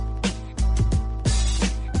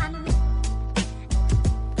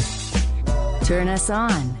Turn us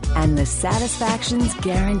on, and the satisfaction's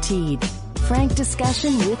guaranteed. Frank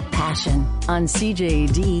discussion with passion on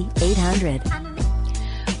CJAD 800.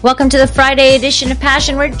 Welcome to the Friday edition of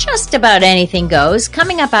Passion, where just about anything goes.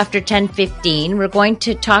 Coming up after 10:15, we're going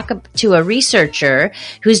to talk to a researcher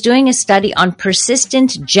who's doing a study on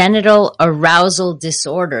persistent genital arousal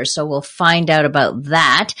disorder. So we'll find out about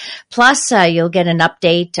that. Plus, you'll get an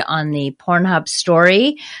update on the Pornhub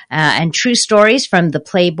story and true stories from the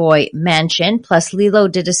Playboy Mansion. Plus, Lilo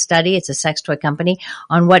did a study, it's a sex toy company,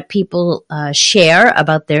 on what people share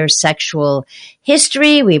about their sexual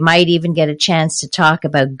history. We might even get a chance to talk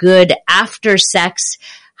about good after sex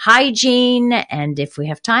hygiene, and if we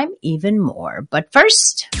have time, even more. But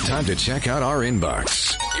first, time to check out our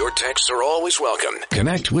inbox. Your texts are always welcome.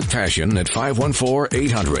 Connect with Passion at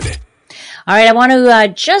 514-800. All right, I want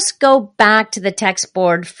to just go back to the text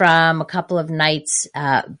board from a couple of nights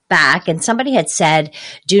back, and somebody had said,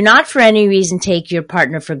 do not for any reason take your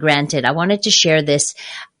partner for granted. I wanted to share this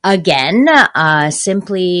again,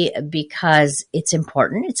 simply because it's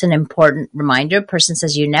important. It's an important reminder. A person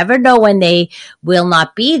says, you never know when they will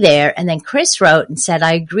not be there. And then Chris wrote and said,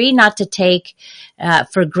 I agree not to take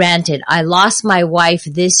for granted. I lost my wife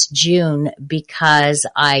this June because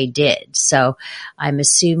I did. So I'm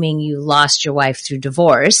assuming you lost your wife through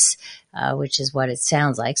divorce, which is what it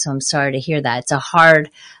sounds like. So I'm sorry to hear that. It's a hard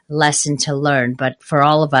lesson to learn, but for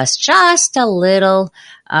all of us, just a little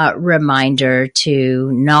reminder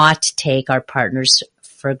to not take our partners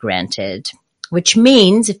for granted. Which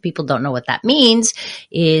means, if people don't know what that means,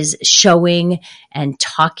 is showing and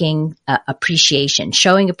talking appreciation,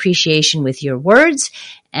 showing appreciation with your words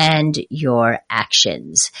and your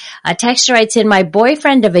actions. A texter writes in, my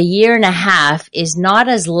boyfriend of 1.5 years is not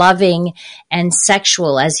as loving and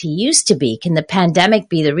sexual as he used to be. Can the pandemic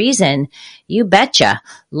be the reason? You betcha.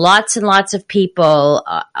 Lots and lots of people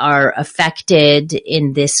are affected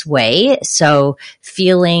in this way. So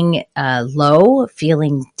feeling low,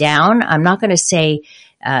 feeling down. I'm not going to say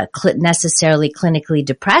necessarily clinically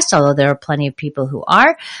depressed, although there are plenty of people who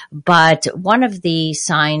are. But one of the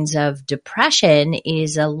signs of depression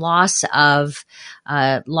is a loss of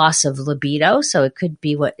libido. So it could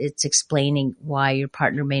be what it's explaining why your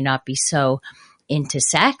partner may not be so into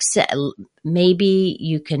sex. Maybe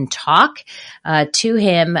you can talk to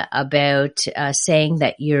him about saying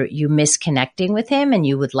that you miss connecting with him and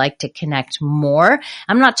you would like to connect more.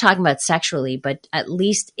 I'm not talking about sexually, but at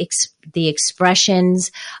least the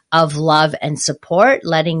expressions of love and support,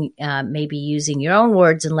 letting maybe using your own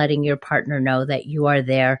words and letting your partner know that you are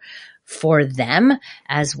there for them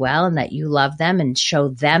as well and that you love them and show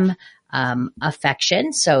them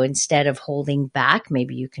affection. So instead of holding back,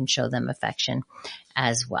 maybe you can show them affection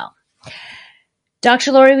as well.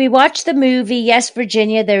 Dr. Lori, we watched the movie, Yes,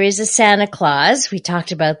 Virginia, There is a Santa Claus. We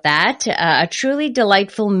talked about that. A truly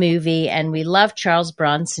delightful movie, and we love Charles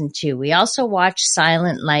Bronson too. We also watched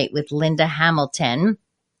Silent Night with Linda Hamilton.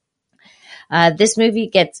 This movie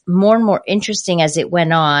gets more and more interesting as it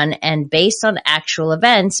went on and based on actual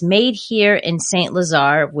events made here in St.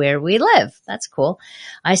 Lazare where we live. That's cool.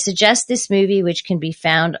 I suggest this movie, which can be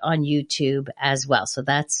found on YouTube as well. So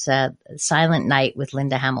that's Silent Night with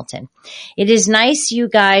Linda Hamilton. It is nice you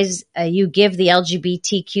guys, you give the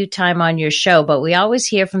LGBTQ time on your show, but we always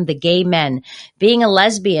hear from the gay men. Being a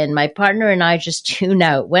lesbian, my partner and I just tune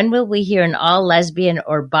out. When will we hear an all lesbian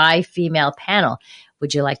or bi female panel?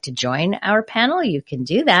 Would you like to join our panel? You can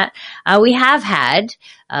do that. We have had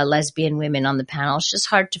lesbian women on the panel. It's just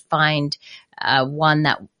hard to find one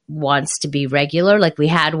that wants to be regular. Like we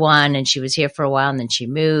had one and she was here for a while and then she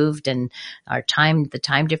moved and the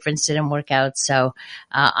time difference didn't work out. So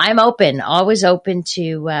I'm open, always open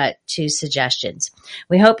to suggestions.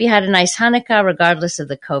 We hope you had a nice Hanukkah regardless of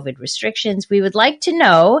the COVID restrictions. We would like to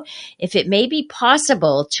know if it may be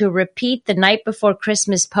possible to repeat the Night Before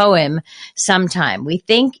Christmas poem sometime. We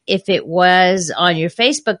think if it was on your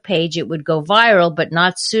Facebook page, it would go viral, but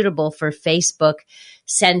not suitable for Facebook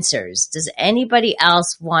censors. Does anybody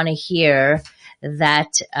else want to hear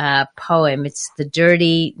that poem? It's the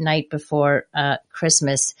Dirty Night Before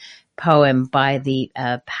Christmas poem by the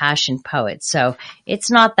Passion Poet. So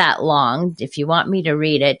it's not that long. If you want me to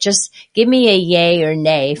read it, just give me a yay or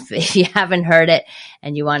nay if you haven't heard it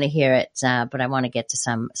and you want to hear it. But I want to get to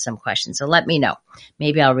some questions. So let me know.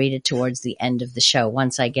 Maybe I'll read it towards the end of the show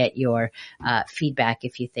once I get your feedback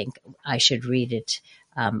if you think I should read it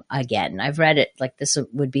again. I've read it like this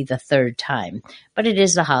would be the third time, but it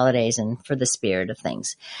is the holidays and for the spirit of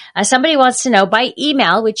things. Somebody wants to know by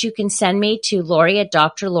email, which you can send me to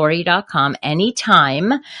Lori@drlori.com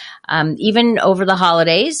anytime, even over the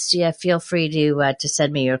holidays. Yeah, feel free to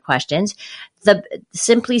send me your questions. the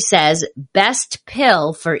simply says best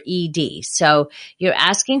pill for ED. So you're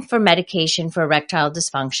asking for medication for erectile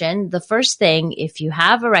dysfunction. The first thing, if you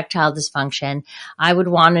have erectile dysfunction, I would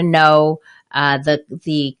want to know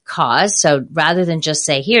the cause. So rather than just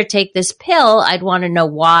say, here, take this pill, I'd want to know,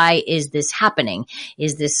 why is this happening?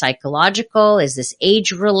 Is this psychological? Is this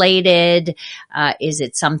age related? Is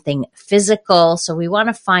it something physical? So we want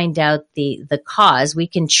to find out the cause. We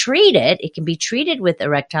can treat it. It can be treated with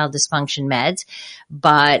erectile dysfunction meds,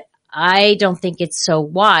 but I don't think it's so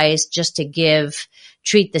wise just to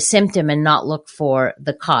treat the symptom and not look for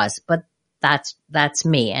the cause. But that's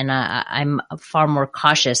me. And I'm far more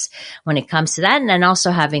cautious when it comes to that. And then also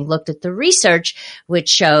having looked at the research, which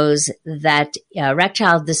shows that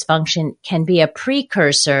erectile dysfunction can be a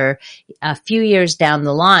precursor a few years down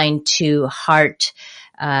the line to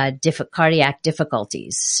cardiac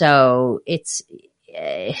difficulties. So it's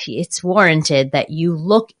warranted that you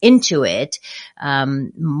look into it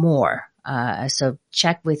more. So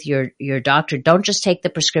check with your doctor. Don't just take the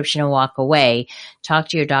prescription and walk away. Talk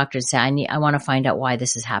to your doctor and say, I want to find out why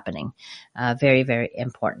this is happening. Very, very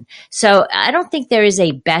important. So I don't think there is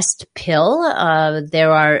a best pill.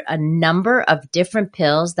 There are a number of different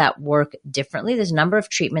pills that work differently. There's a number of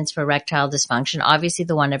treatments for erectile dysfunction. Obviously,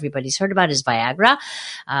 the one everybody's heard about is Viagra.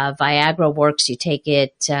 Viagra works. You take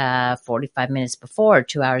it 45 minutes before or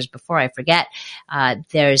 2 hours before, I forget.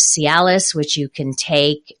 There's Cialis, which you can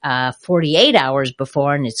take 48 hours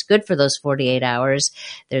before, and it's good for those 48 hours.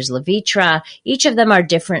 There's Levitra. Each of them are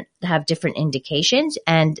different, have different indications,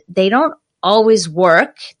 and they don't always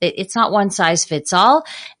work. It's not one size fits all,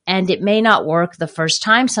 and it may not work the first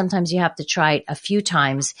time. Sometimes you have to try it a few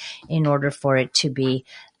times in order for it to be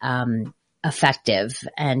effective.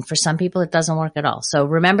 And for some people, it doesn't work at all. So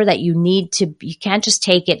remember that you can't just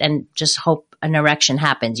take it and just hope an erection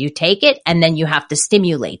happens. You take it and then you have to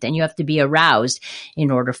stimulate and you have to be aroused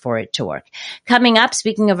in order for it to work. Coming up,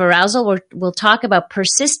 speaking of arousal, we'll talk about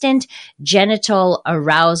persistent genital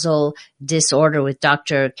arousal disorder with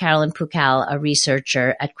Dr. Carolyn Pukal, a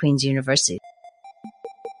researcher at Queen's University.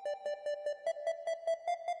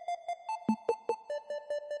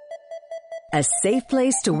 A safe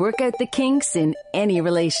place to work out the kinks in any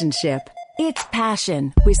relationship. It's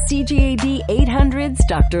Passion with CJAD 800's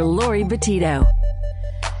Dr. Lori Betito. All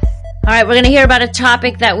right, we're going to hear about a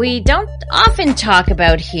topic that we don't often talk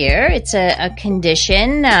about here. It's a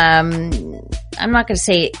condition. I'm not going to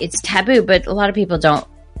say it's taboo, but a lot of people don't,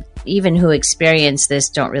 even who experience this,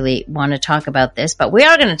 don't really want to talk about this. But we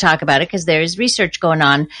are going to talk about it because there is research going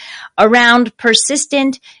on around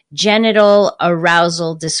persistent genital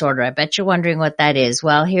arousal disorder. I bet you're wondering what that is.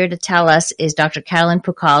 Well, here to tell us is Dr. Carolyn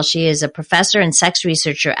Pukal. She is a professor and sex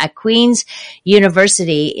researcher at Queen's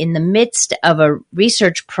University in the midst of a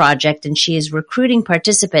research project, and she is recruiting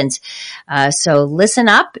participants. So listen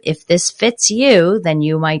up. If this fits you, then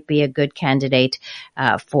you might be a good candidate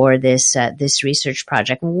for this research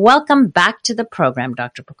project. Welcome back to the program,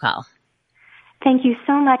 Dr. Pukal. Thank you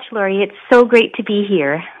so much, Lori. It's so great to be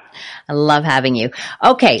here. I love having you.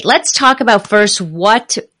 Okay, let's talk about first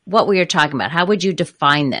what we are talking about. How would you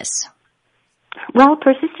define this? Well,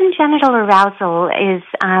 persistent genital arousal is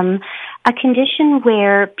a condition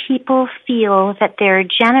where people feel that their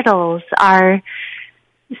genitals are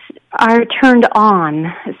turned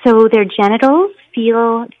on. So their genitals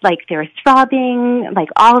feel like they're throbbing, like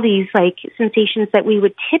all these like sensations that we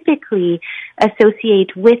would typically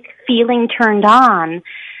associate with feeling turned on.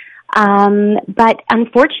 But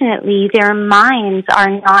unfortunately, their minds are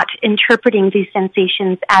not interpreting these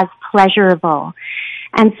sensations as pleasurable.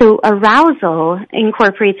 And so arousal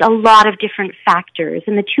incorporates a lot of different factors.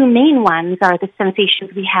 And the two main ones are the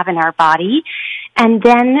sensations we have in our body and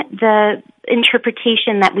then the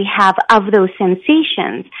interpretation that we have of those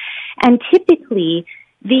sensations. And typically,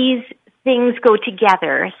 these things go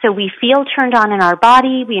together. So we feel turned on in our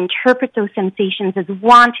body, we interpret those sensations as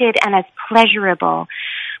wanted and as pleasurable.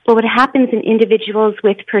 But what happens in individuals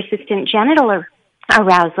with persistent genital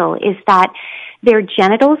arousal is that their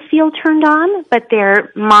genitals feel turned on, but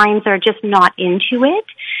their minds are just not into it.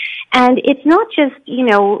 And it's not just,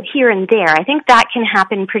 here and there. I think that can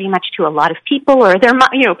happen pretty much to a lot of people, or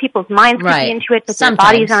people's minds could be into it, but Sometimes.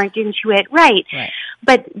 Their bodies aren't into it. Right.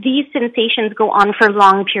 But these sensations go on for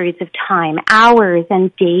long periods of time, hours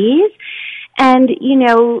and days. And,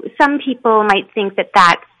 some people might think that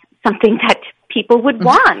that's something that people would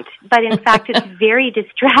want, but in fact, it's very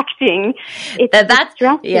distracting. It's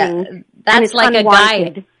distracting. Yeah, that's like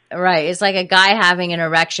unwanted. Right. It's like a guy having an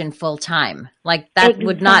erection full time. Like that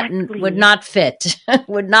would not fit,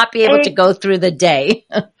 would not be able to go through the day.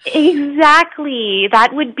 Exactly.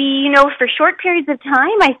 That would be, for short periods of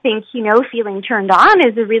time, I think, feeling turned on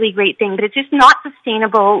is a really great thing, but it's just not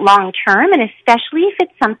sustainable long term, and especially if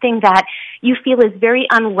it's something that you feel is very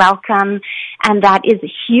unwelcome and that is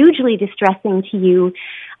hugely distressing to you.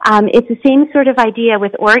 It's the same sort of idea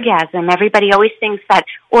with orgasm. Everybody always thinks that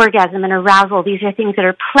orgasm and arousal, these are things that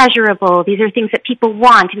are pleasurable. These are things that people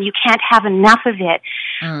want, and you can't have enough of it.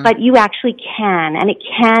 But you actually can, and it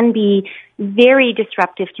can be very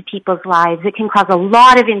disruptive to people's lives. It can cause a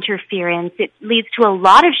lot of interference. It leads to a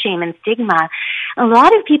lot of shame and stigma. A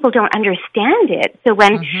lot of people don't understand it. So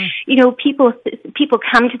when, people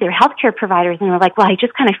come to their healthcare providers and they're like, well, I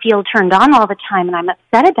just kind of feel turned on all the time and I'm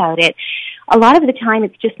upset about it. A lot of the time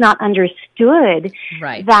it's just not understood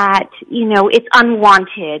that, it's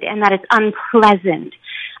unwanted and that it's unpleasant.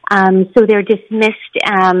 So they're dismissed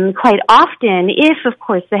quite often if, of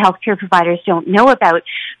course, the healthcare providers don't know about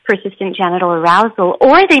persistent genital arousal,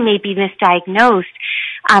 or they may be misdiagnosed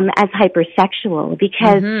as hypersexual,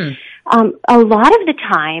 because a lot of the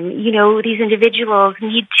time, these individuals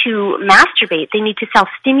need to masturbate. They need to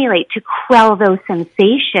self-stimulate to quell those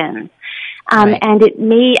sensations. And it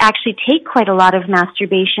may actually take quite a lot of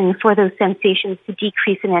masturbation for those sensations to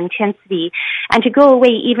decrease in intensity and to go away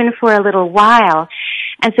even for a little while.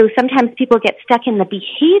 And so sometimes people get stuck in the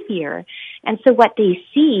behavior. And so what they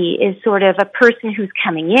see is sort of a person who's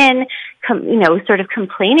coming in, sort of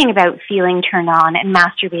complaining about feeling turned on and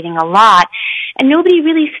masturbating a lot. And nobody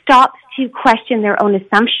really stops to question their own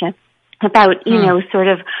assumptions about, sort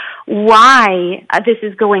of why this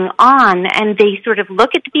is going on. And they sort of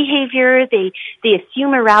look at the behavior. They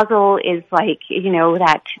assume arousal is like,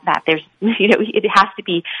 that there's, it has to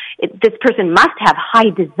be, this person must have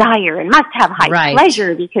high desire and must have high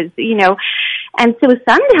pleasure because, and so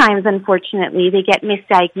sometimes, unfortunately, they get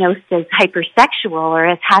misdiagnosed as hypersexual or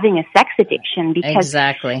as having a sex addiction because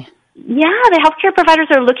the healthcare providers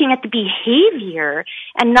are looking at the behavior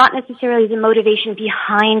and not necessarily the motivation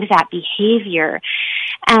behind that behavior.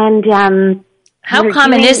 And how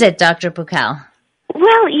common is it, Dr. Pukal?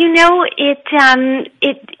 Well, we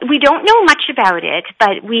don't know much about it,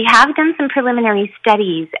 but we have done some preliminary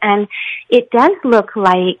studies, and it does look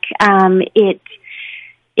like it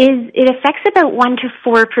affects about 1 to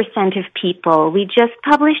 4% of people. We just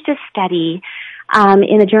published a study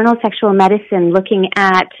in the Journal of Sexual Medicine looking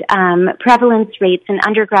at prevalence rates in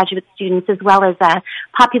undergraduate students as well as a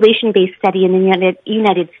population-based study in the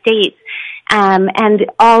United States.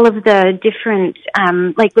 And all of the different,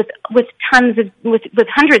 with hundreds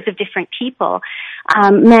of different people,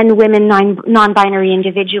 men, women, non-binary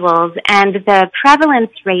individuals, and the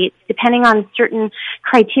prevalence rates, depending on certain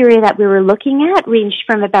criteria that we were looking at, ranged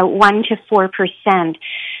from about 1 to 4%.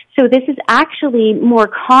 So this is actually more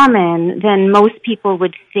common than most people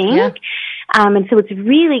would think. Yeah. And so it's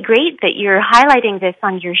really great that you're highlighting this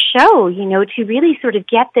on your show, to really sort of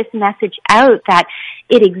get this message out that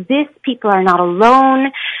it exists, people are not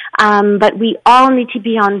alone, but we all need to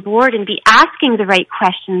be on board and be asking the right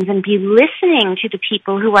questions and be listening to the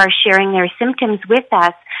people who are sharing their symptoms with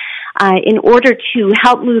us in order to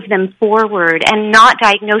help move them forward and not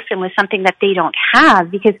diagnose them with something that they don't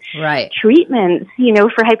have, because treatments,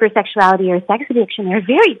 for hypersexuality or sex addiction are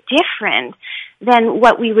very different than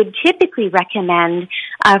what we would typically recommend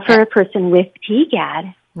for a person with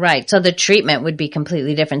PGAD. Right. So the treatment would be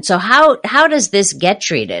completely different. So how does this get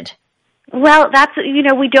treated? Well, that's, we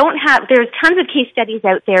don't have, there's tons of case studies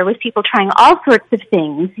out there with people trying all sorts of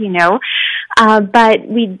things, but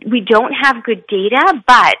we don't have good data,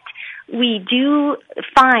 but we do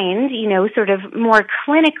find, sort of more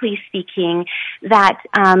clinically speaking, that,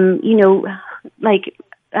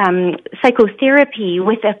 psychotherapy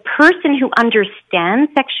with a person who understands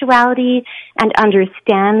sexuality and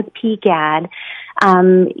understands PGAD,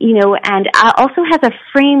 and also has a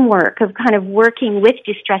framework of kind of working with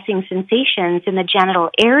distressing sensations in the genital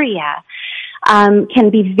area, can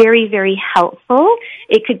be very, very helpful.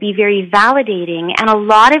 It could be very validating. And a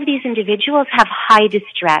lot of these individuals have high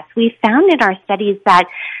distress. We found in our studies that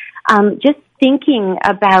just thinking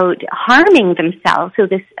about harming themselves, so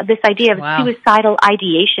this idea of suicidal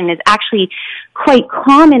ideation is actually quite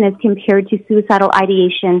common as compared to suicidal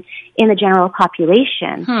ideation in the general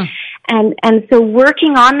population. And so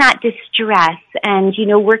working on that distress and,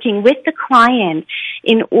 working with the client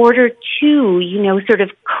in order to, sort of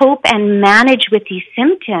cope and manage with these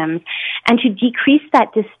symptoms and to decrease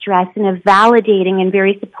that distress in a validating and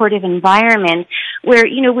very supportive environment where,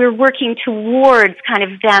 we're working towards kind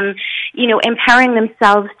of them, empowering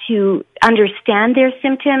themselves to understand their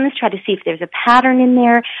symptoms, try to see if there's a pattern in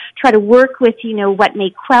there, try to work with, what may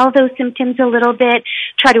quell those symptoms a little bit,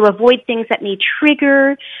 try to avoid things that may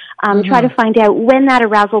trigger, try to find out when that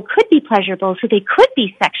arousal could be pleasurable so they could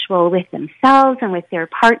be sexual with themselves and with their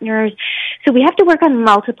partners. So we have to work on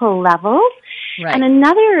multiple levels. Right. And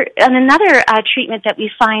another treatment that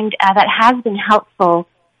we find that has been helpful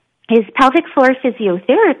is pelvic floor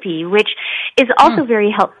physiotherapy, which is also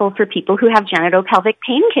very helpful for people who have genital pelvic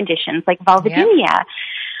pain conditions like vulvodynia.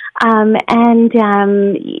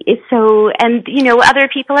 Other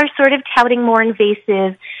people are sort of touting more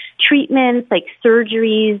invasive treatments like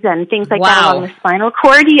surgeries and things like that along the spinal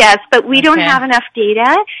cord, yes, but we don't have enough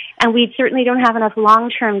data, and we certainly don't have enough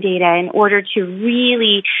long-term data in order to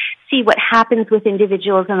really see what happens with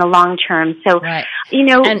individuals in the long term. So,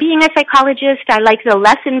 being a psychologist, I like the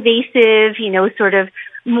less invasive, sort of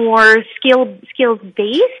more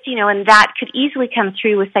skills-based, and that could easily come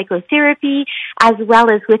through with psychotherapy as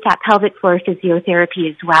well as with that pelvic floor physiotherapy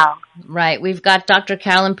as well. Right. We've got Dr.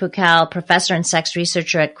 Carolyn Pukal, professor and sex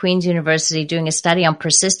researcher at Queen's University, doing a study on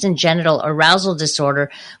persistent genital arousal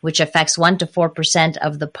disorder, which affects 1% to 4%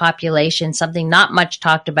 of the population, something not much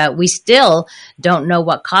talked about. We still don't know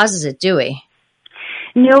what causes it, do we?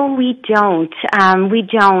 No, we don't.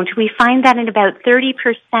 We find that in about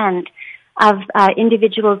 30% of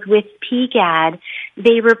individuals with PGAD,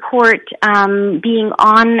 they report being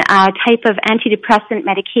on a type of antidepressant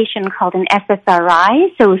medication called an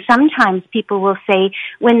SSRI. So sometimes people will say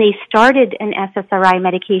when they started an SSRI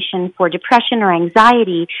medication for depression or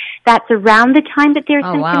anxiety, that's around the time that their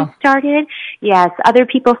symptoms started. Yes, other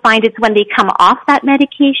people find it's when they come off that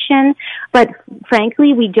medication, but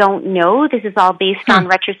frankly, we don't know. This is all based on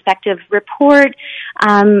retrospective report.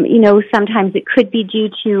 Sometimes it could be due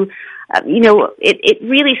to it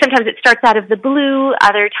really, sometimes it starts out of the blue.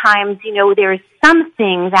 Other times, there's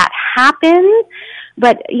something that happens.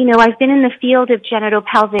 But, I've been in the field of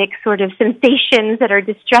genitopelvic sort of sensations that are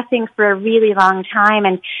distressing for a really long time.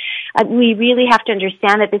 And we really have to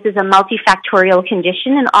understand that this is a multifactorial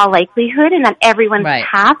condition in all likelihood, and that everyone's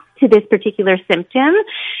path to this particular symptom,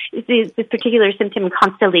 this particular symptom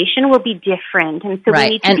constellation will be different. And so we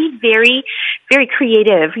need to be very, very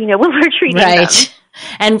creative, when we're treating them.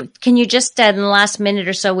 And can you just, in the last minute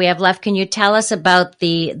or so we have left, can you tell us about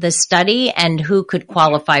the study and who could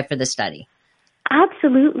qualify for the study?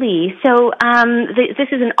 Absolutely. So this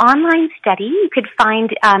is an online study. You could find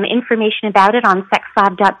information about it on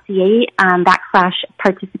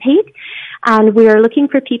sexlab.ca/participate. And we are looking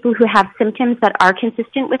for people who have symptoms that are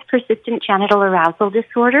consistent with persistent genital arousal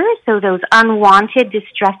disorder. So those unwanted,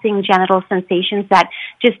 distressing genital sensations that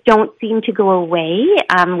just don't seem to go away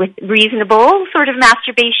with reasonable sort of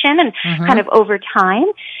masturbation and kind of over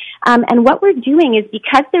time. And what we're doing is,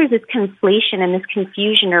 because there's this conflation and this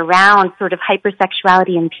confusion around sort of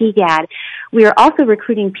hypersexuality and PGAD, we are also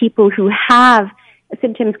recruiting people who have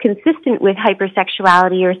symptoms consistent with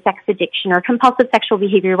hypersexuality or sex addiction or compulsive sexual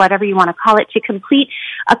behavior, whatever you want to call it, to complete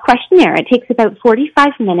a questionnaire. It takes about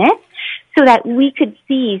 45 minutes so that we could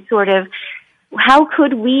see sort of how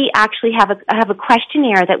could we actually have a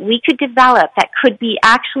questionnaire that we could develop that could be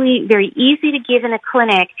actually very easy to give in a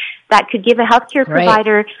clinic, that could give a healthcare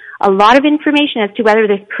provider a lot of information as to whether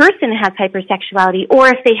this person has hypersexuality or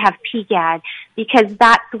if they have PGAD, because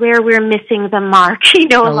that's where we're missing the mark, a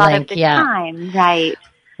lot of the time, right?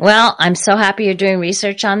 Well, I'm so happy you're doing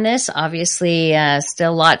research on this. Obviously,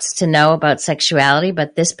 still lots to know about sexuality,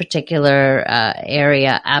 but this particular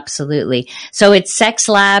area, absolutely. So it's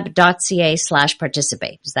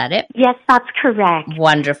sexlab.ca/participate. Is that it? Yes, that's correct.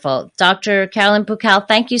 Wonderful. Dr. Carolyn Pukal,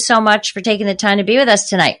 thank you so much for taking the time to be with us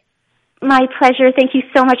tonight. My pleasure. Thank you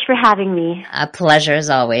so much for having me. A pleasure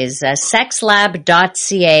as always.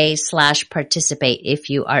 Sexlab.ca/participate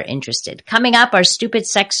if you are interested. Coming up, our stupid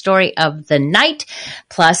sex story of the night,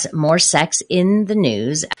 plus more sex in the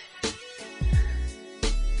news.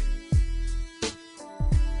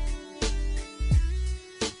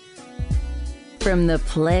 From the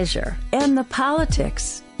pleasure and the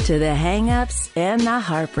politics to the hang-ups and the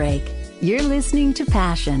heartbreak, you're listening to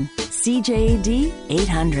Passion, CJAD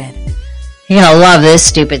 800. You're going to love this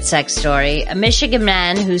stupid sex story. A Michigan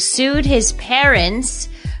man who sued his parents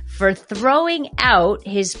for throwing out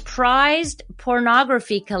his prized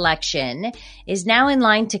pornography collection is now in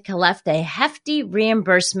line to collect a hefty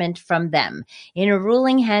reimbursement from them. In a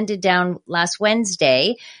ruling handed down last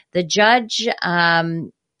Wednesday, by the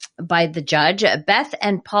judge, Beth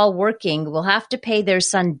and Paul Working will have to pay their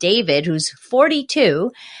son David, who's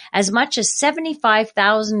 42, as much as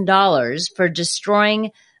 $75,000 for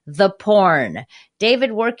destroying the porn.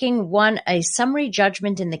 David Working won a summary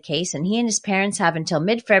judgment in the case, and he and his parents have until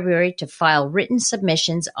mid-February to file written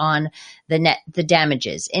submissions on the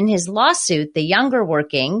damages. In his lawsuit, the younger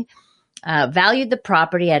Working valued the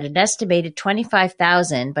property at an estimated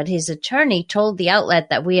 $25,000, but his attorney told the outlet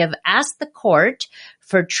that we have asked the court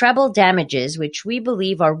for treble damages, which we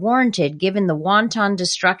believe are warranted given the wanton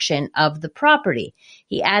destruction of the property.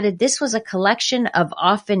 He added this was a collection of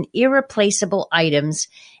often irreplaceable items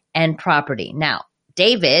and property. Now,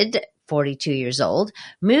 David, 42 years old,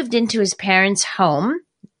 moved into his parents' home.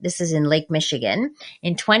 This is in Lake Michigan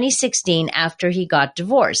in 2016 after he got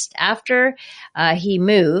divorced. After he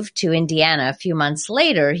moved to Indiana a few months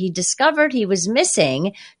later, he discovered he was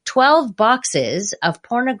missing 12 boxes of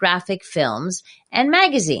pornographic films and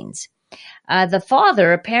magazines. The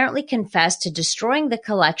father apparently confessed to destroying the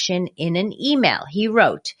collection in an email. He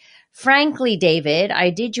wrote, "Frankly, David, I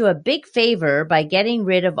did you a big favor by getting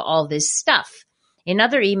rid of all this stuff." In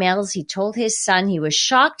other emails, he told his son he was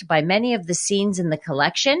shocked by many of the scenes in the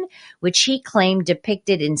collection, which he claimed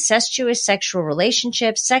depicted incestuous sexual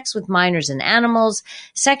relationships, sex with minors and animals,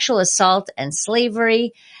 sexual assault, and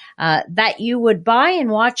slavery. That you would buy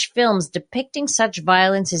and watch films depicting such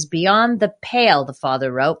violence is beyond the pale, the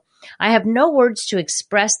father wrote. I have no words to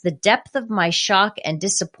express the depth of my shock and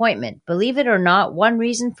disappointment. Believe it or not, one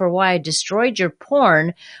reason for why I destroyed your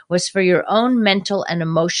porn was for your own mental and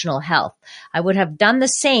emotional health. I would have done the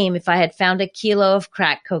same if I had found a kilo of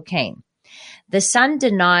crack cocaine. The son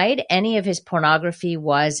denied any of his pornography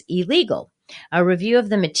was illegal. A review of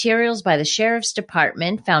the materials by the sheriff's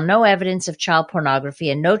department found no evidence of child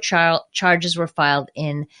pornography and no charges were filed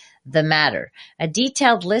in the matter. A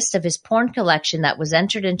detailed list of his porn collection that was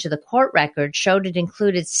entered into the court record showed it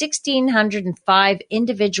included 1,605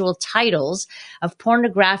 individual titles of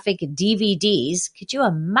pornographic DVDs. Could you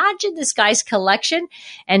imagine this guy's collection?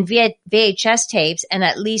 And VHS tapes and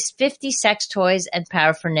at least 50 sex toys and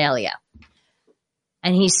paraphernalia.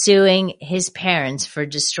 And he's suing his parents for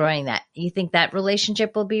destroying that. You think that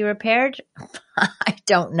relationship will be repaired? I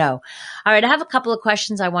don't know. All right, I have a couple of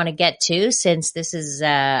questions I want to get to since this is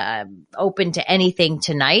open to anything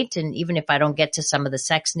tonight. And even if I don't get to some of the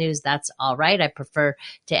sex news, that's all right. I prefer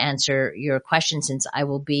to answer your questions since I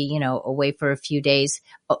will be, away for a few days.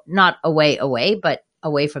 Not away, but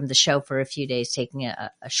away from the show for a few days, taking a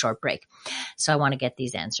short break. So I want to get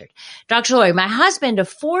these answered. Dr. Lori, my husband of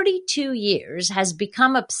 42 years has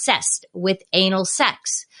become obsessed with anal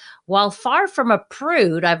sex. While far from a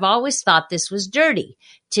prude, I've always thought this was dirty.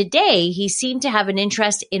 Today, he seemed to have an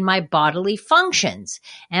interest in my bodily functions.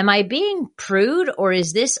 Am I being prude or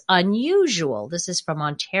is this unusual? This is from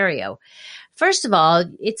Ontario. First of all,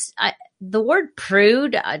 it's the word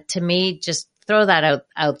prude to me just throw that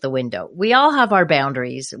out the window. We all have our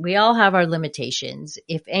boundaries. We all have our limitations.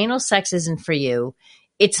 If anal sex isn't for you,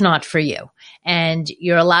 it's not for you. And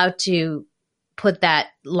you're allowed to put that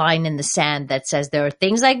line in the sand that says there are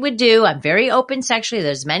things I would do. I'm very open sexually.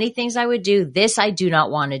 There's many things I would do. This I do not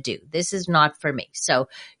want to do. This is not for me. So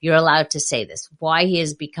you're allowed to say this. Why he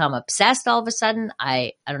has become obsessed all of a sudden,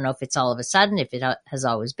 I don't know if it's all of a sudden, if it has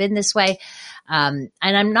always been this way. And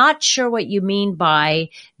I'm not sure what you mean by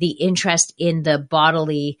the interest in the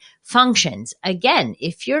bodily functions. Again,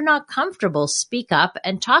 if you're not comfortable, speak up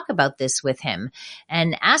and talk about this with him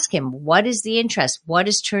and ask him, what is the interest? What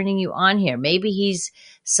is turning you on here? Maybe he's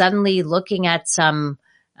suddenly looking at some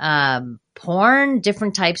porn,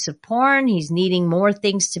 different types of porn. He's needing more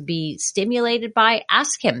things to be stimulated by.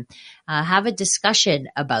 Ask him, have a discussion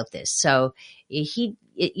about this. So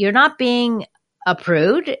you're not being a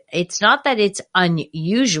prude. It's not that it's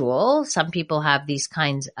unusual. Some people have these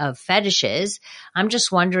kinds of fetishes. I'm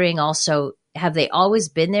just wondering also, have they always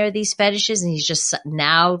been there, these fetishes, and he's just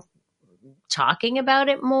now talking about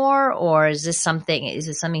it more? Or is this something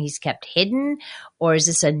he's kept hidden? Or is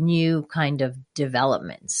this a new kind of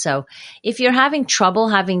development? So if you're having trouble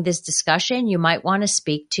having this discussion, you might want to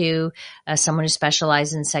speak to someone who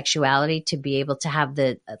specializes in sexuality to be able to have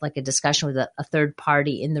a discussion with a third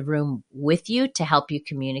party in the room with you to help you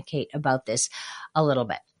communicate about this a little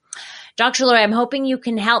bit. Dr. Laurie, I'm hoping you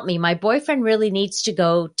can help me. My boyfriend really needs to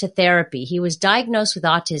go to therapy. He was diagnosed with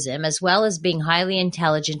autism as well as being highly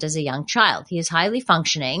intelligent as a young child. He is highly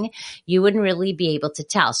functioning. You wouldn't really be able to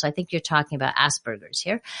tell. So I think you're talking about Asperger's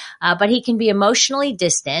here. But he can be emotionally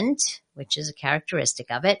distant, which is a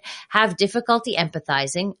characteristic of it, have difficulty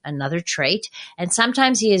empathizing, another trait, and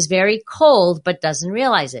sometimes he is very cold but doesn't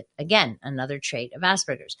realize it. Again, another trait of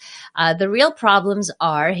Asperger's. The real problems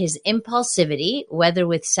are his impulsivity, whether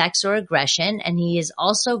with sex or aggression, and he is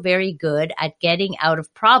also very good at getting out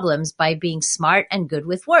of problems by being smart and good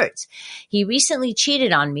with words. He recently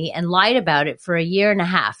cheated on me and lied about it for 1.5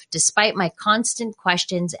 years, despite my constant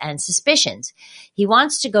questions and suspicions. He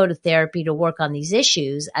wants to go to therapy to work on these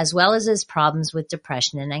issues, as well as his problems with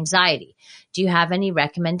depression and anxiety. Do you have any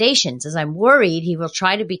recommendations? As I'm worried he will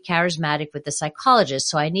try to be charismatic with the psychologist,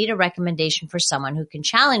 so I need a recommendation for someone who can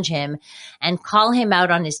challenge him and call him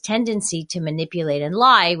out on his tendency to manipulate and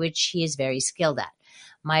lie, which he is very skilled at.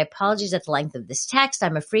 My apologies at the length of this text.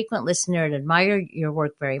 I'm a frequent listener and admire your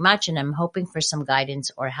work very much, and I'm hoping for some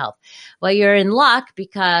guidance or help. Well, you're in luck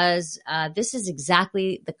because this is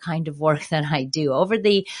exactly the kind of work that I do. Over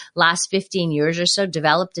the last 15 years or so,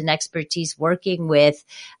 developed an expertise working with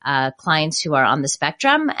clients who are on the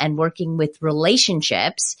spectrum and working with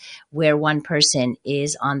relationships where one person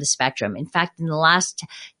is on the spectrum. In fact, in the last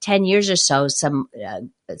 10 years or so, some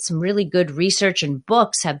really good research and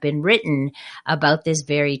books have been written about this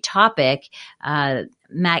very topic.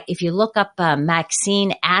 If you look up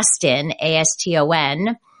Maxine Aston,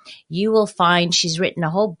 A-S-T-O-N, you will find she's written a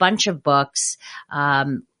whole bunch of books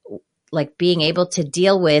like being able to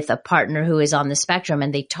deal with a partner who is on the spectrum,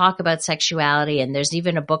 and they talk about sexuality. And there's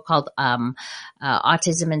even a book called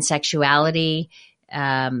Autism and Sexuality.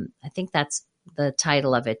 I think that's the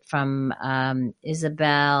title of it, from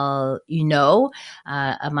Isabelle Huneau,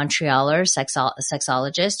 a Montrealer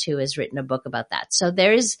sexologist who has written a book about that. So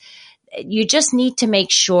you just need to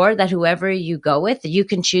make sure that whoever you go with, you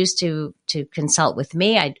can choose to consult with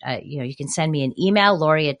me. You can send me an email,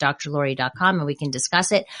 Laurie@drlaurie.com, and we can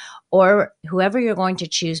discuss it. Or whoever you're going to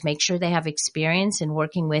choose, make sure they have experience in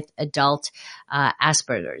working with adult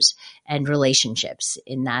Asperger's and relationships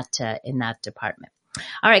in that department.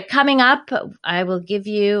 All right, coming up, I will give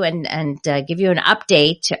you give you an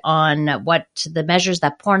update on what the measures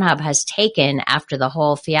that Pornhub has taken after the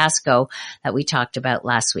whole fiasco that we talked about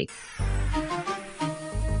last week.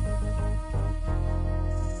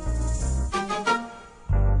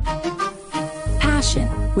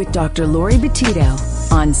 Passion with Dr. Laurie Betito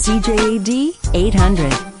on CJAD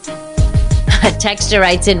 800. A texter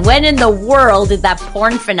writes in, when in the world did that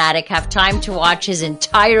porn fanatic have time to watch his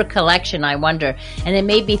entire collection, I wonder? And it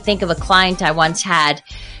made me think of a client I once had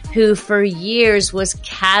who for years was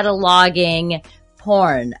cataloging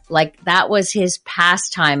porn. Like that was his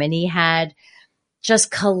pastime. And he had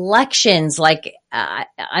just collections, like, I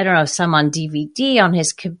don't know, some on DVD, on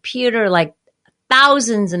his computer, like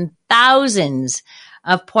thousands and thousands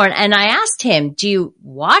of porn. And I asked him, do you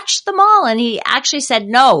watch them all? And he actually said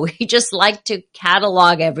no. He just liked to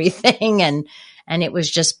catalog everything. And it was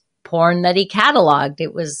just porn that he cataloged.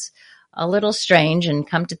 It was a little strange. And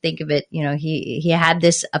come to think of it, he had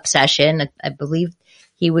this obsession. I believe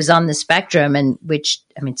he was on the spectrum, and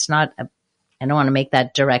it's not I don't want to make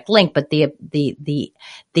that direct link, but the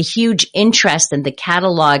huge interest in the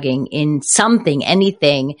cataloging in something,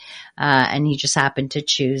 anything, and he just happened to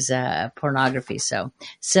choose pornography. So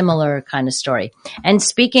similar kind of story. And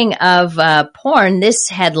speaking of porn, this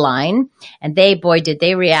headline, and did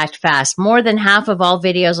they react fast. More than half of all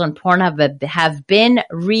videos on Pornhub have been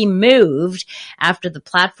removed after the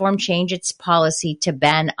platform changed its policy to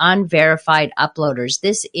ban unverified uploaders.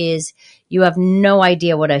 You have no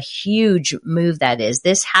idea what a huge move that is.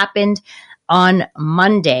 This happened on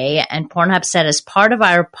Monday, and Pornhub said, as part of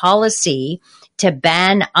our policy to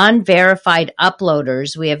ban unverified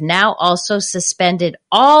uploaders, we have now also suspended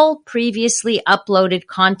all previously uploaded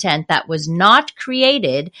content that was not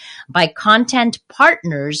created by content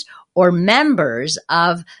partners or members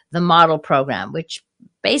of the model program, which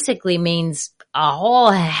basically means a whole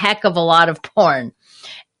heck of a lot of porn.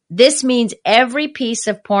 This means every piece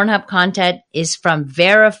of Pornhub content is from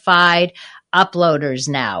verified uploaders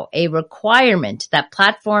now, a requirement that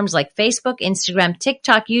platforms like Facebook, Instagram,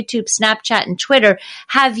 TikTok, YouTube, Snapchat, and Twitter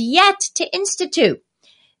have yet to institute.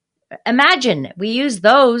 Imagine, we use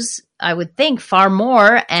those, I would think, far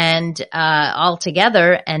more and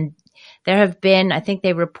altogether, and there have been, I think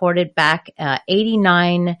they reported back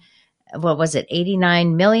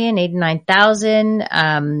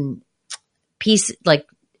 89,000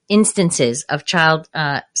 instances of child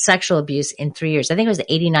sexual abuse in 3 years. I think it was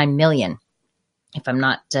 89 million. if I'm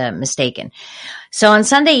not mistaken. So on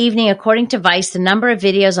Sunday evening, according to Vice, the number of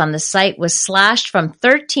videos on the site was slashed from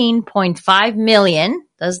 13.5 million,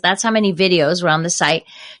 that's how many videos were on the site,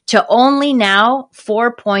 to only now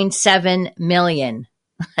 4.7 million.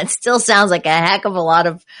 That still sounds like a heck of a lot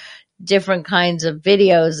of different kinds of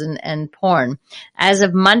videos and porn. As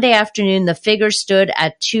of Monday afternoon, the figure stood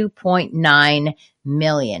at 2.9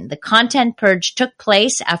 million. The content purge took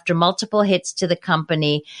place after multiple hits to the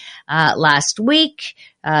company last week.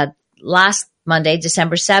 Last Monday,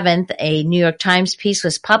 December 7th, a New York Times piece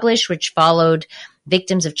was published which followed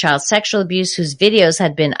victims of child sexual abuse whose videos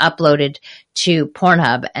had been uploaded to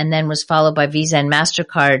Pornhub, and then was followed by Visa and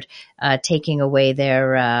MasterCard taking away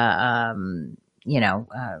their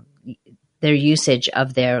their usage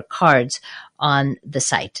of their cards on the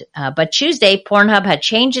site. But Tuesday, Pornhub had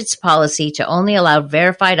changed its policy to only allow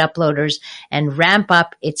verified uploaders and ramp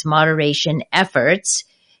up its moderation efforts,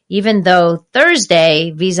 even though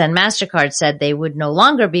Thursday, Visa and MasterCard said they would no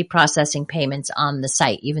longer be processing payments on the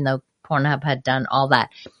site, even though Pornhub had done all that.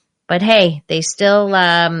 But hey, they still,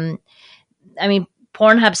 Pornhub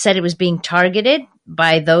said it was being targeted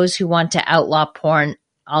by those who want to outlaw porn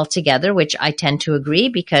altogether, which I tend to agree,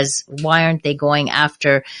 because why aren't they going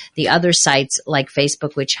after the other sites like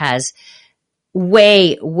Facebook, which has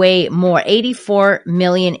way more, 84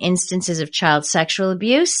 million instances of child sexual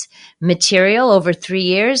abuse material over 3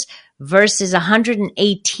 years versus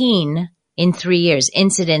 118 in 3 years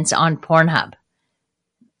incidents on Pornhub.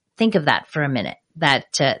 Think of that for a minute.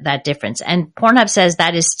 That difference. And Pornhub says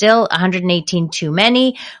that is still 118 too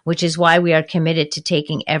many, which is why we are committed to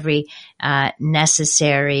taking every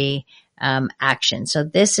necessary action. So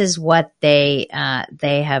this is what they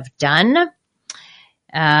have done.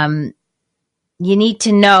 You need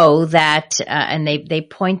to know that, and they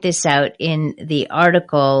point this out in the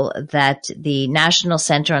article, that the National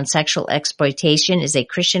Center on Sexual Exploitation is a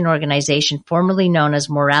Christian organization formerly known as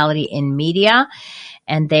Morality in Media.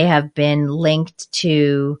 And they have been linked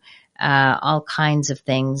to all kinds of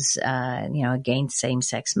things, against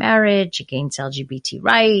same-sex marriage, against LGBT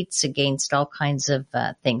rights, against all kinds of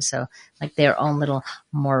things. So like their own little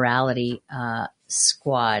morality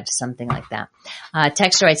squad, something like that.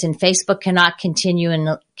 Texter writes, and Facebook cannot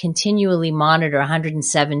continually monitor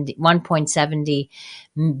 1.70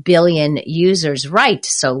 billion users. Right.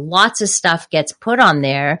 So lots of stuff gets put on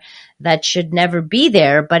there that should never be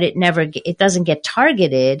there, but it doesn't get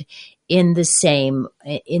targeted in the same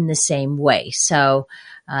way. So,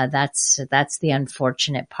 that's the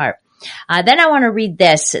unfortunate part. Then I want to read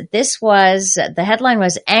this. The headline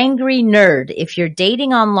was Angry Nerd. If you're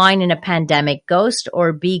dating online in a pandemic, ghost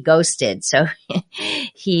or be ghosted. So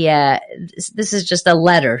this is just a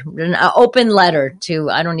letter, an open letter to,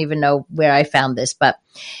 I don't even know where I found this, but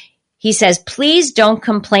he says, please don't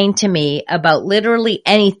complain to me about literally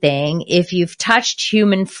anything if you've touched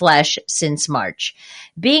human flesh since March.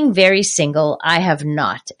 Being very single, I have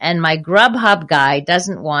not. And my Grubhub guy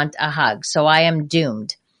doesn't want a hug, so I am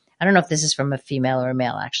doomed. I don't know if this is from a female or a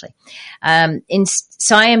male, actually.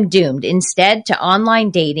 So I am doomed instead to online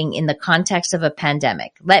dating in the context of a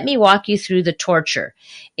pandemic. Let me walk you through the torture.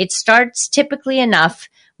 It starts typically enough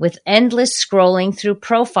with endless scrolling through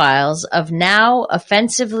profiles of now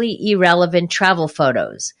offensively irrelevant travel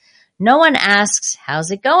photos. No one asks, how's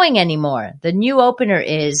it going anymore? The new opener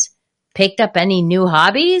is, picked up any new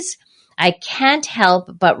hobbies? I can't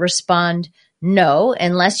help but respond, no,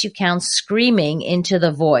 unless you count screaming into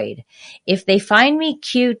the void. If they find me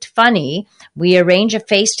cute, funny, we arrange a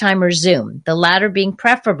FaceTime or Zoom, the latter being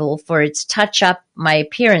preferable for its touch-up my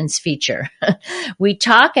appearance feature. We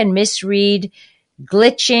talk and misread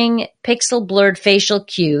glitching, pixel-blurred facial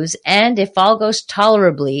cues, and if all goes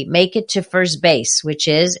tolerably, make it to first base, which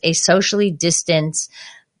is a socially distanced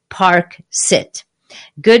park sit.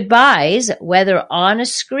 Goodbyes, whether on a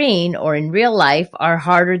screen or in real life, are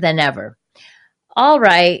harder than ever. All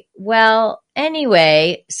right, well,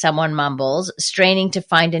 anyway, someone mumbles, straining to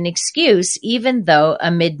find an excuse, even though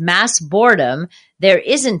amid mass boredom, there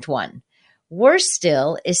isn't one. Worse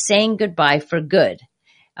still is saying goodbye for good.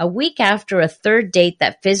 A week after a third date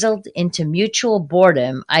that fizzled into mutual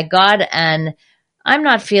boredom, I got an I'm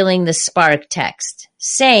not feeling the spark text.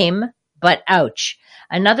 Same, but ouch.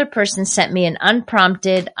 Another person sent me an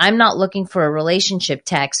unprompted I'm not looking for a relationship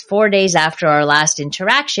text 4 days after our last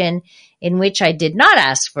interaction, in which I did not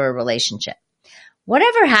ask for a relationship.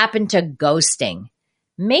 Whatever happened to ghosting?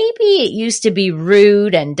 Maybe it used to be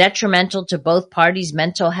rude and detrimental to both parties'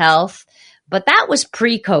 mental health, but that was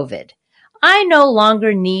pre-COVID. I no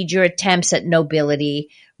longer need your attempts at nobility.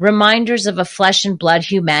 reminders of a flesh and blood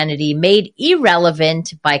humanity made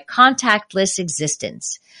irrelevant by contactless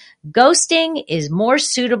existence. Ghosting is more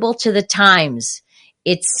suitable to the times.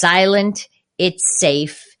 It's silent, it's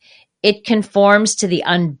safe, it conforms to the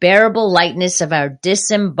unbearable lightness of our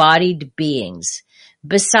disembodied beings.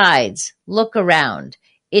 Besides, look around.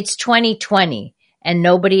 It's 2020 and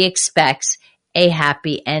nobody expects a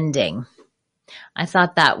happy ending. I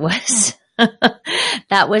thought that was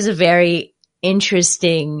that was a very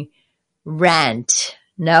interesting rant.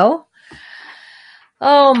 No?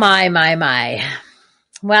 Oh my.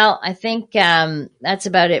 Well, I think that's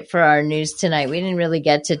about it for our news tonight. We didn't really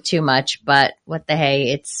get to too much, but what the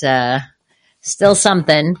hey, it's still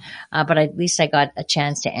something, but at least I got a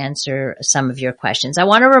chance to answer some of your questions. I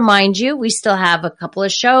want to remind you, we still have a couple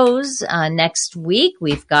of shows next week.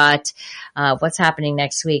 We've got what's happening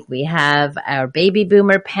next week. We have our baby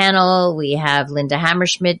boomer panel. We have Linda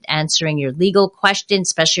Hammerschmidt answering your legal questions,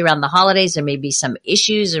 especially around the holidays. There may be some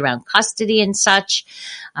issues around custody and such.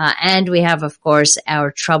 And we have, of course,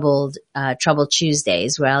 our Troubled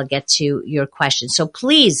Tuesdays, where I'll get to your questions. So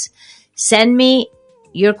please send me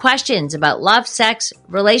your questions about love, sex,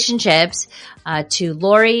 relationships to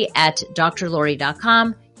Lori at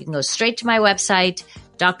drlori.com. You can go straight to my website,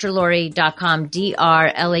 drlori.com,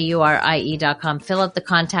 drlaurie.com. Fill out the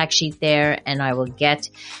contact sheet there, and I will get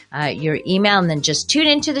your email. And then just tune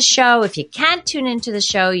into the show. If you can't tune into the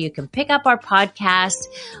show, you can pick up our podcast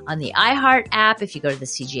on the iHeart app. If you go to the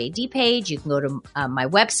CJAD page, you can go to my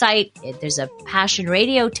website. There's a Passion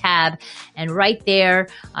Radio tab, and right there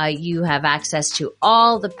you have access to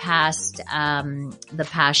all the past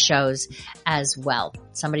shows as well.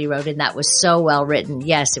 Somebody wrote in that was so well written.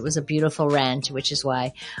 Yes, it was a beautiful rant, which is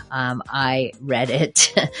why I read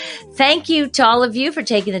it. Thank you to all of you for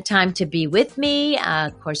taking the time to be with me.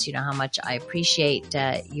 Of course, you know how much I appreciate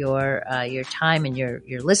your time and your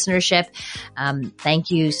listenership.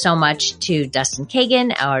 Thank you so much to Dustin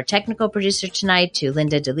Kagan, our technical producer tonight, to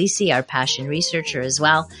Linda DeLisi, our passion researcher as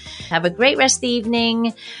well. Have a great rest of the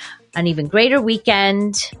evening, an even greater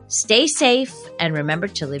weekend. Stay safe, and remember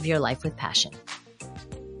to live your life with passion.